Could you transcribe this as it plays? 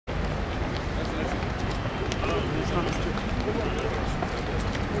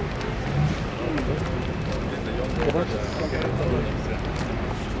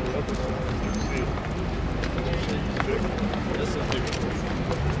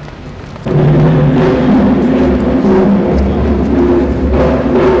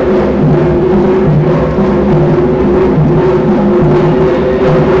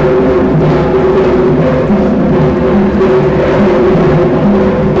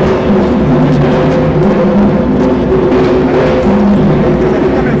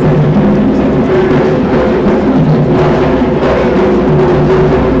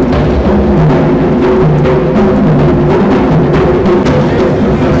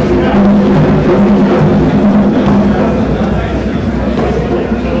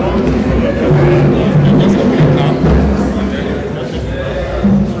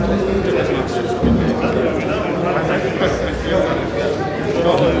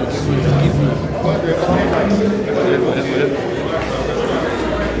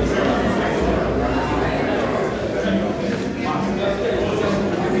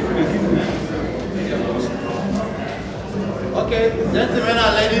Okay, gentlemen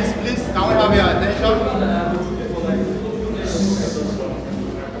and ladies, please, can we have your attention?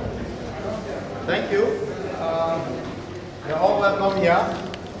 Thank you. You're all welcome here.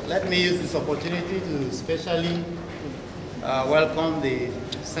 Let me use this opportunity to especially welcome the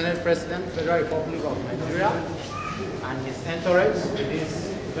Senate President, Federal Republic of Nigeria, and his entourage to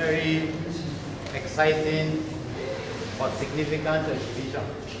this very exciting but significant exhibition.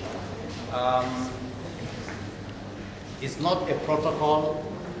 It's not a protocol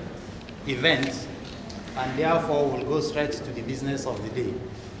event, and therefore we'll go straight to the business of the day.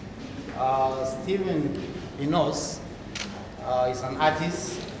 Stephen Binos is an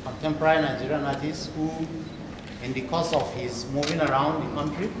artist, contemporary Nigerian artist, who in the course of his moving around the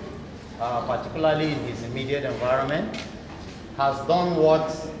country, particularly in his immediate environment, has done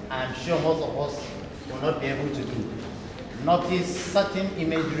what I'm sure most of us will not be able to do. Notice certain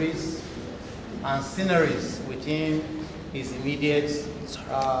imageries and sceneries within his immediate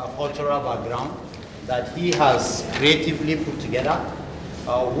cultural background that he has creatively put together.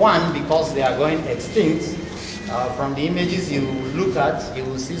 One, because they are going extinct. From the images you look at, you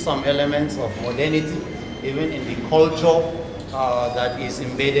will see some elements of modernity, even in the culture that is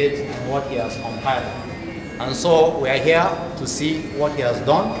embedded in what he has compiled. And so we are here to see what he has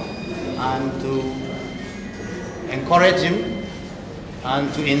done and to encourage him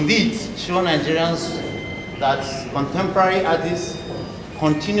and to indeed show Nigerians that contemporary artists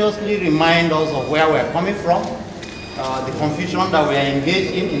continuously remind us of where we're coming from, the confusion that we are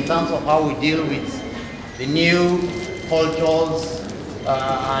engaged in terms of how we deal with the new cultures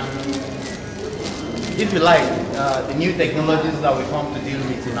and, if you like, the new technologies that we come to deal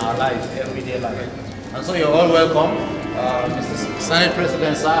with in our lives, everyday life. And so you're all welcome, Mr. Senate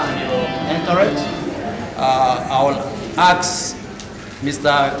President, sir, and your entourage. I will ask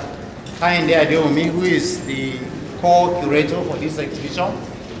Mr. Adamawa, who is the co-curator for this exhibition,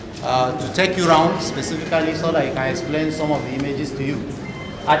 to take you around specifically so that he can explain some of the images to you.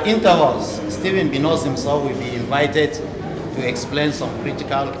 At intervals, Stephen Binos himself will be invited to explain some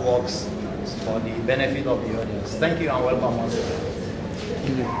critical works for the benefit of the audience. Thank you and welcome once again.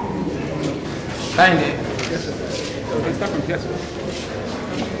 Yes, sir. We can start from here, sir.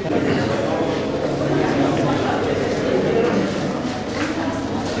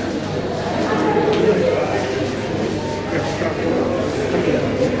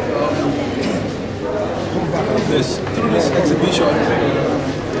 Through this exhibition,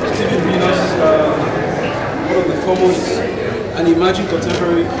 Stephen Binos, one of the foremost and emerging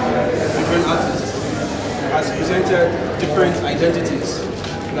contemporary Nigerian artists, has presented different identities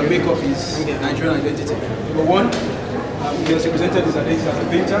that make up his Nigerian identity. Number one, he has presented his identity as a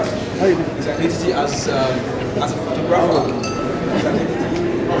painter, his identity as a photographer, his identity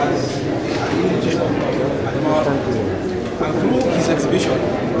as an indigenous of Adamawa South. And through his exhibition,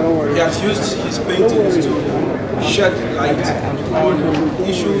 he has used his paintings to shed light on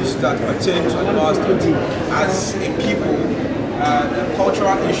issues that pertain to Adamawa State as a people,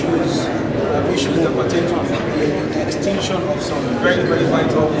 cultural issues, issues that pertain to the extinction of some very, very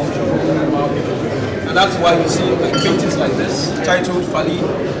vital culture of Adamawa people. And that's why you see paintings like this, titled Fali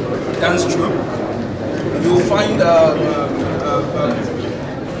Dance Troupe. You'll find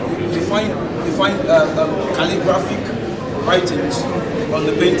calligraphic writings on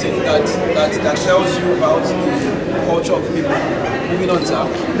the painting that tells you about the culture of the people. Moving on, sir.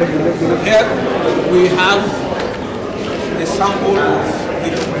 Here we have a sample of the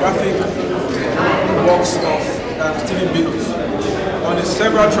photographic works of Stephen Binos. On his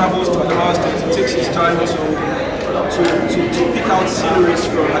several travels to Adamawa State, he takes his time to pick out sceneries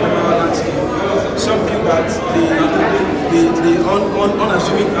from Adamawa landscape, something that the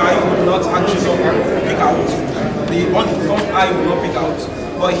unassuming eye would not actually pick out, the uninformed eye will not pick out.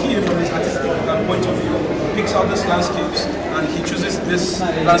 But he, from his artistic point of view, picks out these landscapes and he chooses this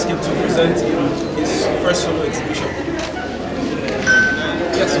landscape to present in his first solo exhibition.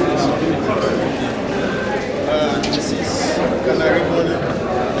 Yes, please. This is Canary Bonnet,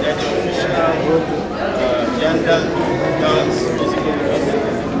 the official Yandal dance musical group.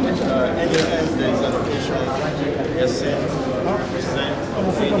 Anytime there is an occasion, we are sent to present or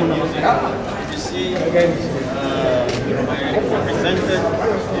play the music. You see, I presented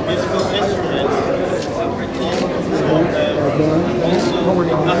the musical instrument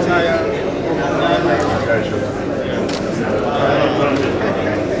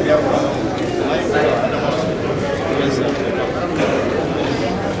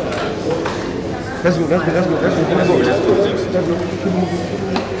Let's go.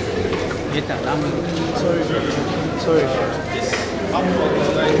 Sorry.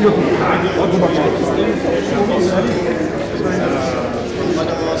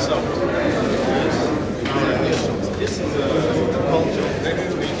 Adamawa South. This is a culture, very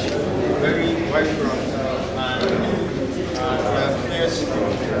rich, very vibrant, and fierce.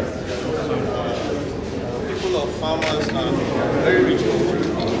 People of farmers are very rich people.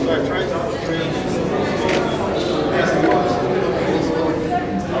 So I try to portray this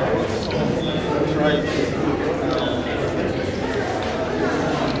tribe.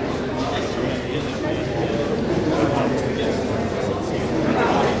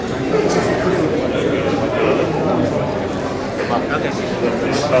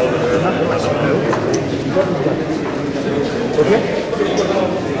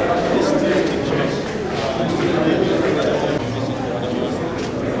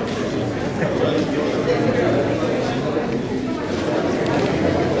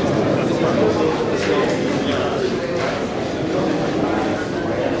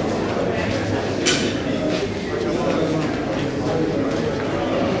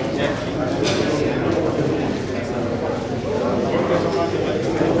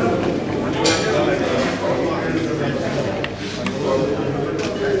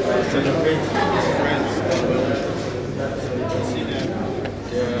 Celebrate his friends. You can see them.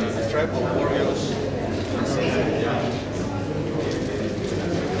 They're a tribe of warriors. You can see them.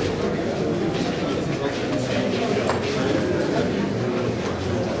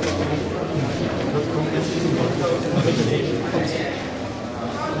 Let's go.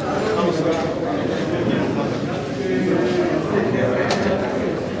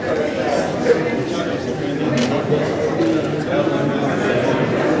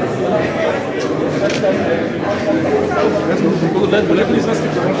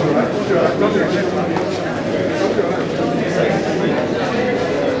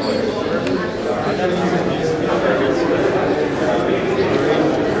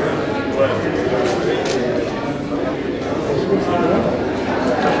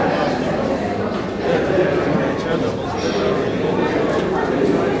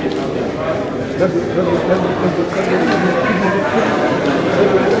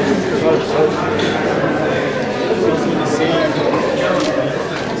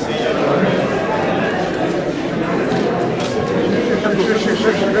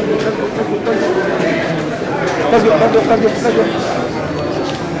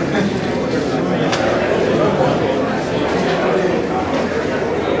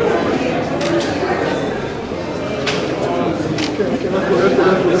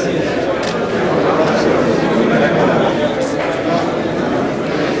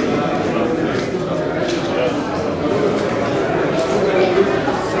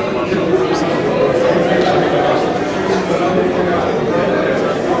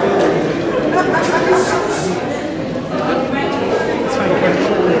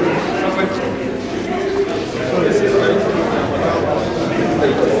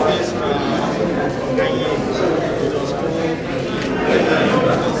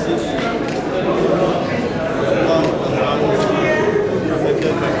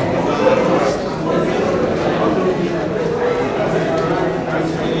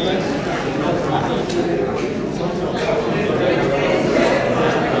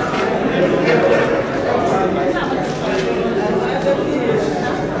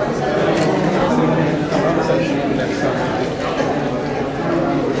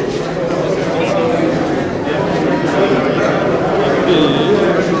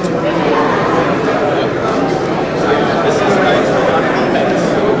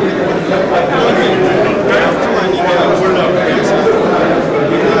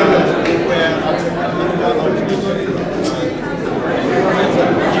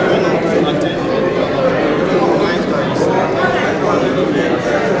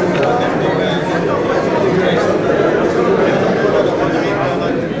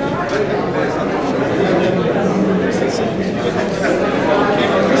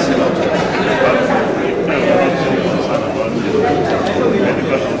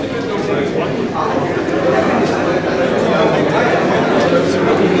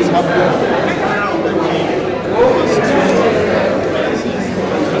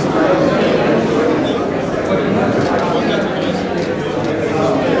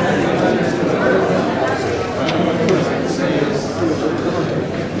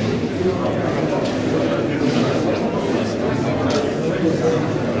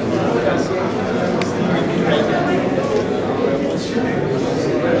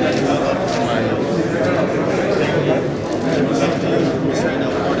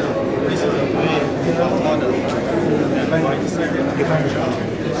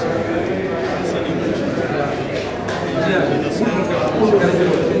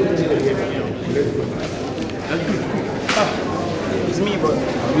 me, but it's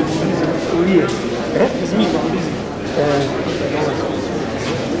me, but I'm busy.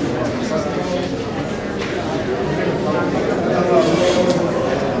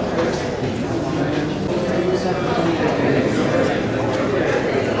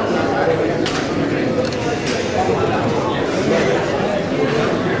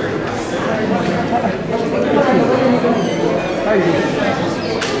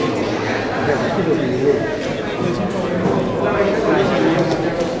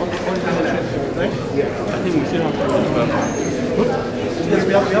 I think we still have to. Yes,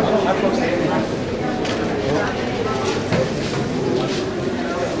 we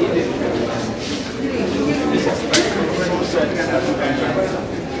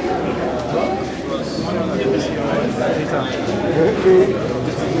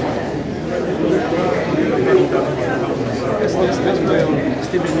have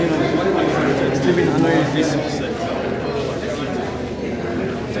Stephen Binos, Stephen Binos.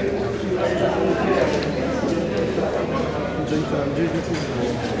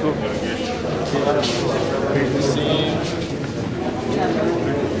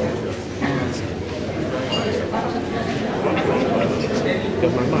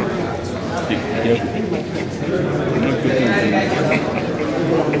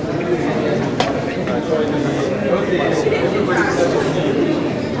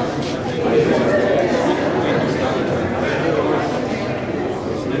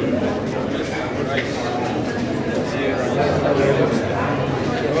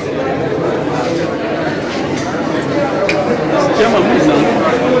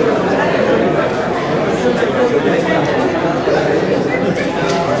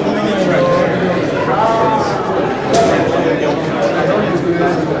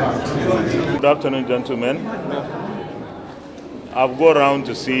 Good afternoon, gentlemen. I've gone around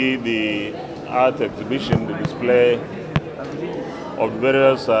to see the art exhibition, the display of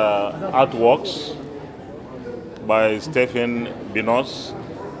various artworks by Stephen Binos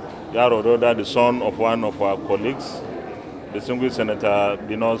Dauda, the son of one of our colleagues, distinguished Senator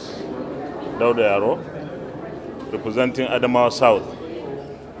Binos Dauda Yaroe, representing Adamawa South.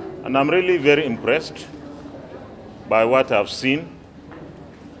 And I'm really very impressed by what I've seen.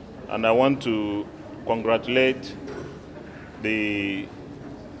 And I want to congratulate the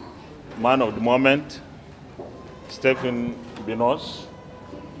man of the moment, Stephen Binos,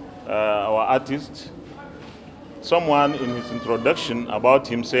 our artist. Someone in his introduction about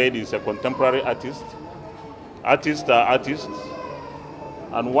him said he's a contemporary artist. Artists are artists.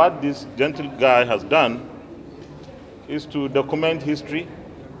 And what this gentle guy has done is to document history,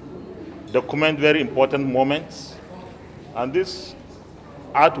 document very important moments, and these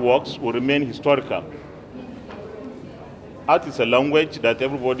artworks will remain historical. Art is a language that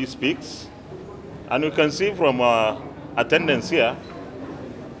everybody speaks, and you can see from attendance here,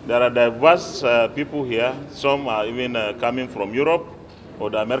 there are diverse people here. Some are even coming from Europe or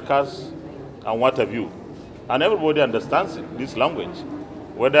the Americas and what have you. And everybody understands this language,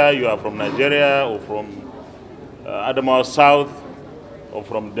 whether you are from Nigeria or from Adamawa South or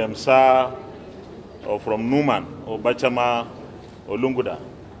from Demsa or from Numan or Bachama or Lunguda.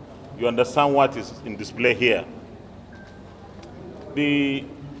 You understand what is in display here. The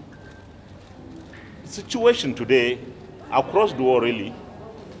situation today across the world really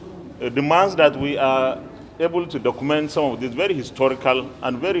demands that we are able to document some of these very historical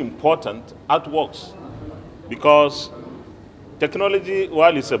and very important artworks, because technology,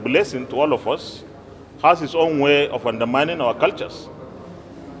 while it's a blessing to all of us, has its own way of undermining our cultures.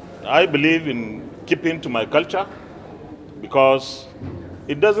 I believe in keeping to my culture because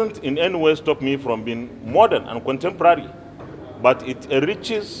it doesn't in any way stop me from being modern and contemporary, but it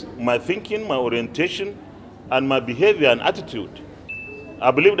enriches my thinking, my orientation, and my behavior and attitude. I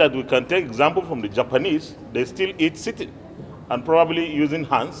believe that we can take example from the Japanese. They still eat sitting and probably using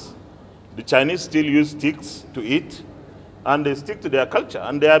hands. The Chinese still use sticks to eat, and they stick to their culture,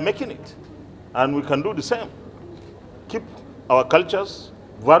 and they are making it. And we can do the same. Keep our cultures,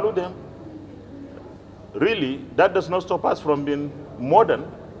 value them. Really, that does not stop us from being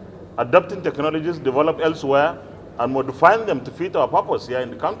modern, adopting technologies developed elsewhere, and modifying them to fit our purpose here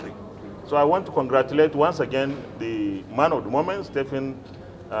in the country. So I want to congratulate once again the man of the moment, Stephen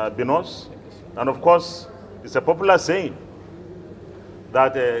Binos. And of course, it's a popular saying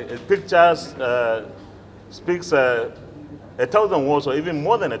that a picture speaks 1,000 words or even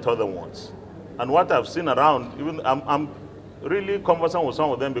more than 1,000 words. And what I've seen around, even I'm really conversant with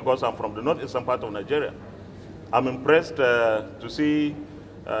some of them because I'm from the northeastern part of Nigeria. I'm impressed to see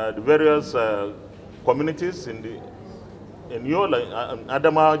the various communities in Yola and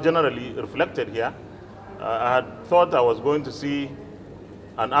Adamawa generally reflected here. I had thought I was going to see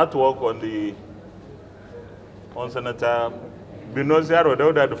an artwork on Senator Binos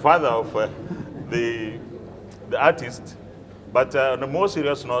Dauda, the father of the artist. But on a more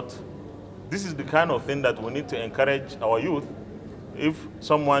serious note, this is the kind of thing that we need to encourage our youth. If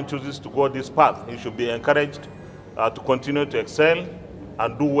someone chooses to go this path, he should be encouraged to continue to excel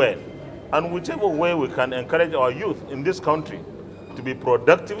and do well. And whichever way we can encourage our youth in this country to be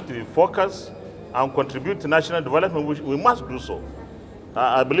productive, to be focused, and contribute to national development, we must do so.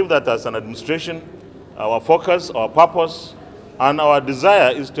 I believe that as an administration, our focus, our purpose, and our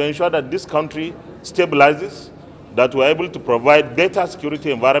desire is to ensure that this country stabilizes, that we're able to provide better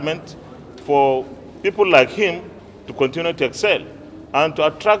security environment for people like him to continue to excel and to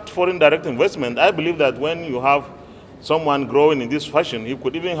attract foreign direct investment. I believe that when you have someone growing in this fashion, he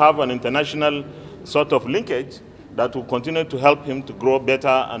could even have an international sort of linkage that will continue to help him to grow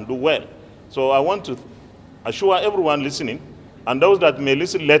better and do well. So I want to assure everyone listening, and those that may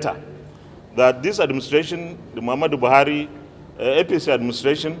listen later, that this administration, the Muhammadu Buhari APC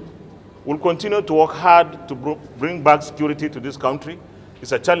administration, will continue to work hard to bring back security to this country.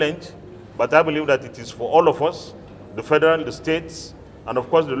 It's a challenge, but I believe that it is for all of us, the federal, the states, and of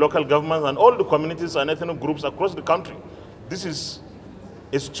course the local governments and all the communities and ethnic groups across the country. This is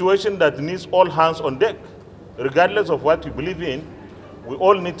a situation that needs all hands on deck. Regardless of what we believe in, we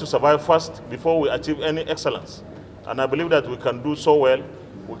all need to survive first before we achieve any excellence. And I believe that we can do so well.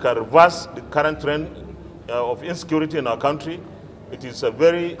 We can reverse the current trend of insecurity in our country. It is a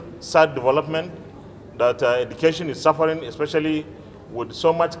very sad development that education is suffering, especially with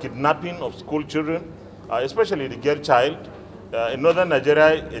so much kidnapping of school children, especially the girl child. In northern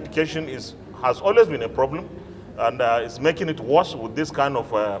Nigeria, education has always been a problem, and it's making it worse with this kind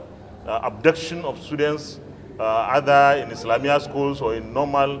of abduction of students, either in Islamia schools or in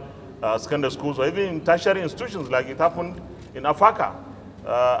normal secondary schools, or even in tertiary institutions like it happened in Afaka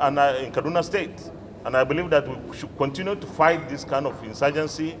and in Kaduna State. And I believe that we should continue to fight this kind of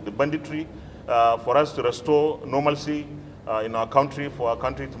insurgency, the banditry, for us to restore normalcy in our country, for our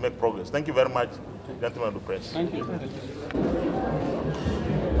country to make progress. Thank you very much, gentlemen of the press. Thank you.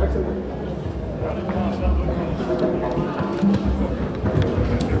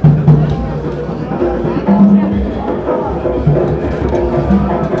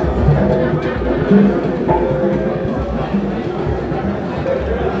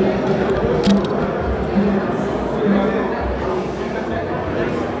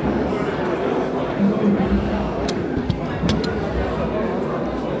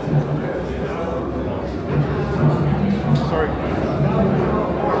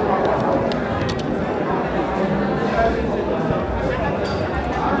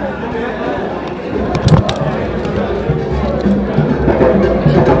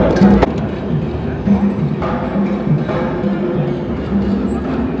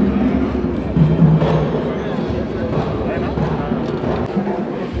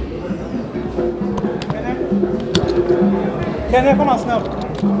 Can I come as now?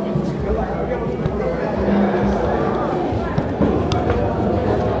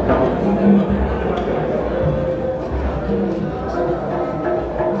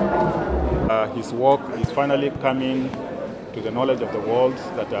 His work is finally coming to the knowledge of the world,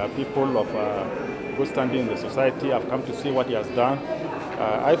 that people of good standing in the society have come to see what he has done.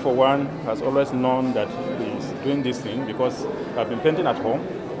 I, for one, has always known that he's doing this thing because I've been painting at home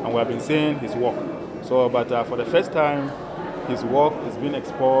and we have been seeing his work. So, but for the first time, his work is being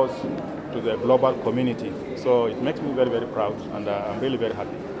exposed to the global community. So it makes me very, very proud, and I'm really very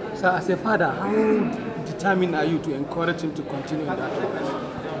happy. So as a father, how determined are you to encourage him to continue in that way?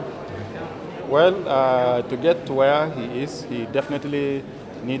 Well, to get to where he is, he definitely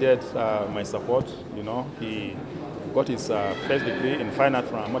needed my support. You know, he got his first degree in fine art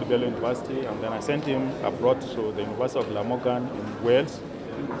from Ahmadu Bello University, and then I sent him abroad to the University of Glamorgan in Wales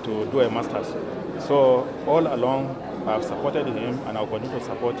to do a master's. So all along, I've supported him, and I'll continue to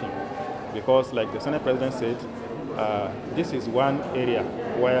support him because, like the Senate President said, this is one area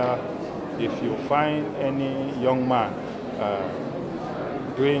where if you find any young man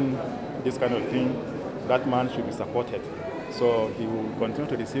doing this kind of thing, that man should be supported. So he will continue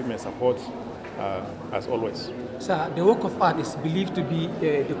to receive my support as always. Sir, the work of art is believed to be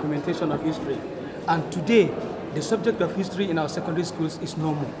a documentation of history, and today the subject of history in our secondary schools is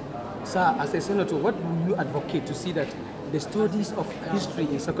normal. Sir, as a senator, what will you advocate to see that the studies of history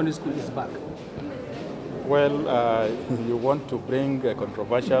in secondary school is back? Well, you want to bring a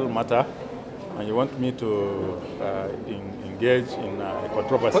controversial matter, and you want me to engage in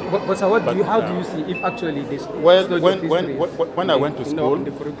controversy. But sir, how do you see if actually this? Well, when I went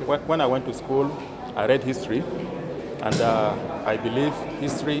to school, I read history, And I believe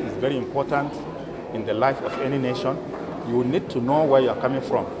history is very important in the life of any nation. You need to know where you are coming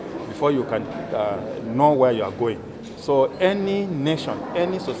from before you can know where you are going. So any nation,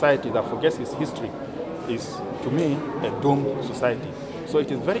 any society that forgets its history is, to me, a doomed society. So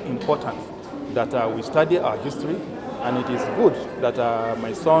it is very important that we study our history, and it is good that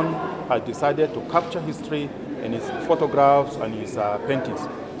my son has decided to capture history in his photographs and his paintings.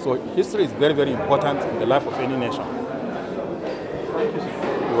 So history is very, very important in the life of any nation. Thank you, sir.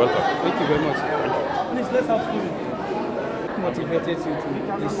 You're welcome. Thank you very much. Thank you. Please, let's have you. What motivated you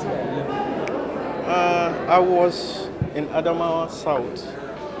to this level? I was in Adamawa South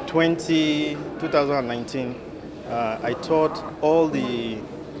 2019. I taught all the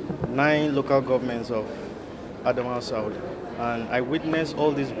 9 local governments of Adamawa South, and I witnessed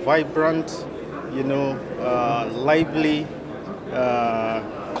all these vibrant, lively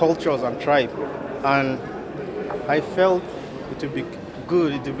cultures and tribes, and I felt it would be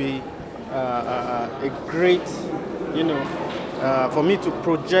good, it would be a great, for me to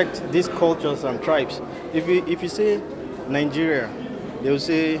project these cultures and tribes. If you say Nigeria, they will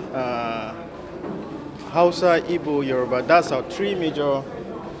say Hausa, Igbo, Yoruba. That's our 3 major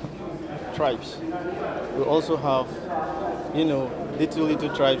tribes. We also have, little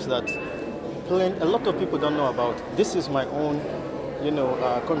tribes that a lot of people don't know about. This is my own,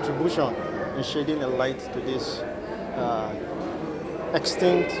 contribution in shedding a light to this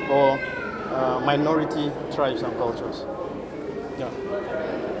extinct or minority tribes and cultures. Yeah.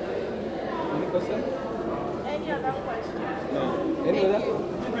 Any question? Any other question? No. Any other?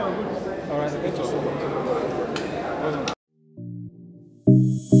 All right. Thank you so much.